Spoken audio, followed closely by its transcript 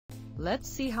Let's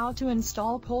see how to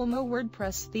install Polmo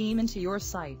WordPress theme into your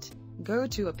site. Go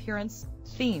to Appearance,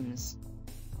 Themes.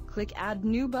 Click Add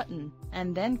New button,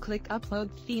 and then click Upload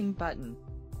Theme button.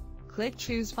 Click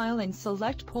Choose File and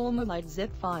select Polmo Lite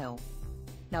zip file.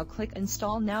 Now click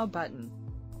Install Now button.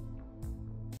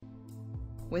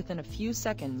 Within a few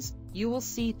seconds, you will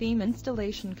see theme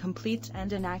installation complete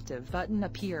and an active button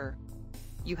appear.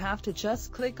 You have to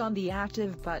just click on the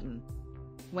active button.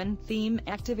 When theme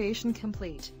activation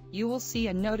complete, you will see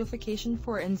a notification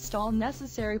for install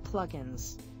necessary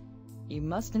plugins. You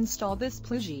must install this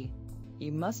plugin.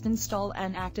 You must install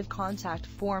an active contact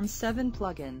form 7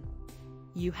 plugin.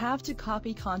 You have to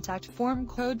copy contact form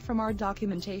code from our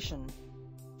documentation.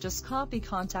 Just copy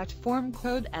contact form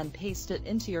code and paste it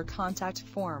into your contact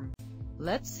form.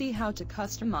 Let's see how to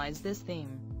customize this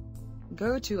theme.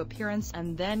 Go to Appearance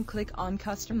and then click on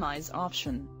Customize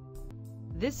option.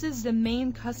 This is the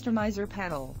main customizer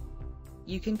panel.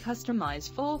 You can customize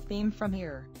full theme from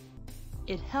here.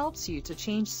 It helps you to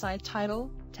change site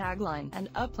title, tagline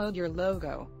and upload your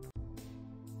logo.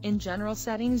 In General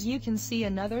Settings you can see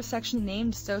another section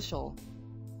named Social.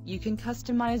 You can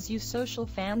customize your social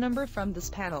fan number from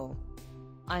this panel.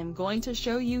 I'm going to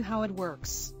show you how it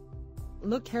works.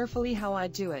 Look carefully how I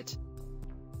do it.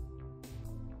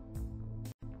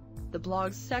 The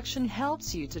Blogs section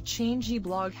helps you to change your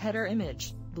blog header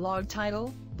image, blog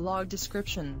title, blog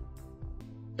description.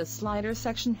 The Slider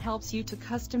section helps you to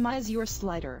customize your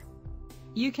slider.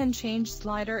 You can change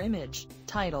slider image,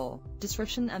 title,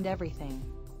 description and everything.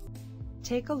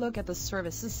 Take a look at the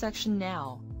Services section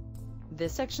now.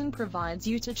 This section provides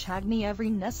you to check every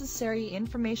necessary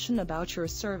information about your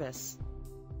service.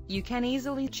 You can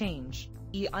easily change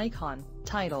icon,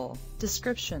 title,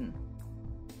 description.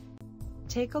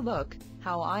 Take a look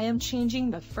how I am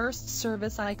changing the first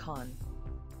service icon.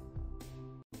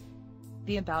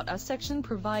 The About Us section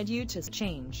provides you to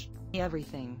change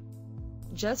everything.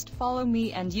 Just follow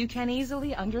me and you can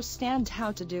easily understand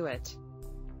how to do it.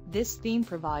 This theme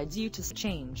provides you to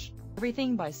change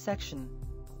everything by section.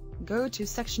 Go to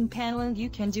Section panel and you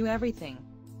can do everything.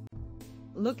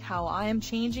 Look how I am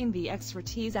changing the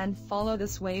expertise and follow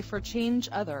this way for change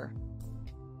other.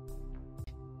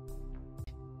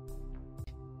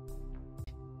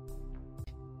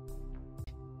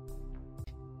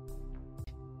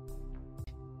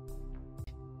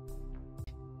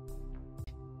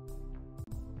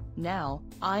 Now,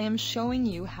 I am showing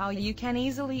you how you can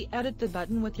easily edit the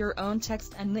button with your own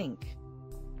text and link.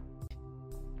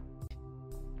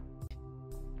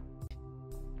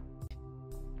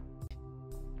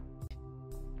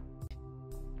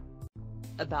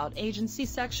 About Agency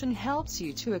section helps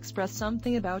you to express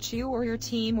something about you or your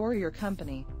team or your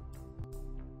company.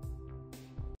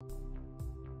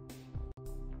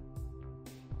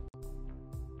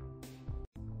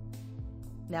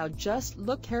 Now just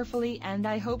look carefully and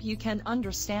I hope you can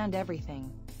understand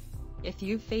everything. If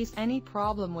you face any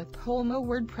problem with Polmo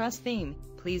WordPress theme,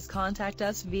 please contact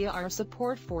us via our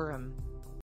support forum.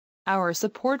 Our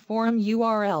support forum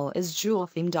URL is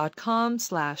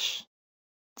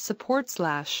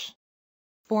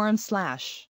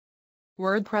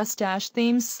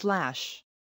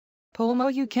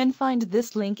jeweltheme.com/support/forum/WordPress-themes/Polmo. You can find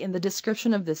this link in the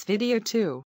description of this video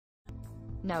too.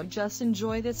 Now just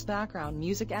enjoy this background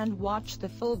music and watch the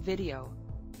full video.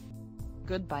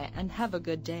 Goodbye and have a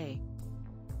good day.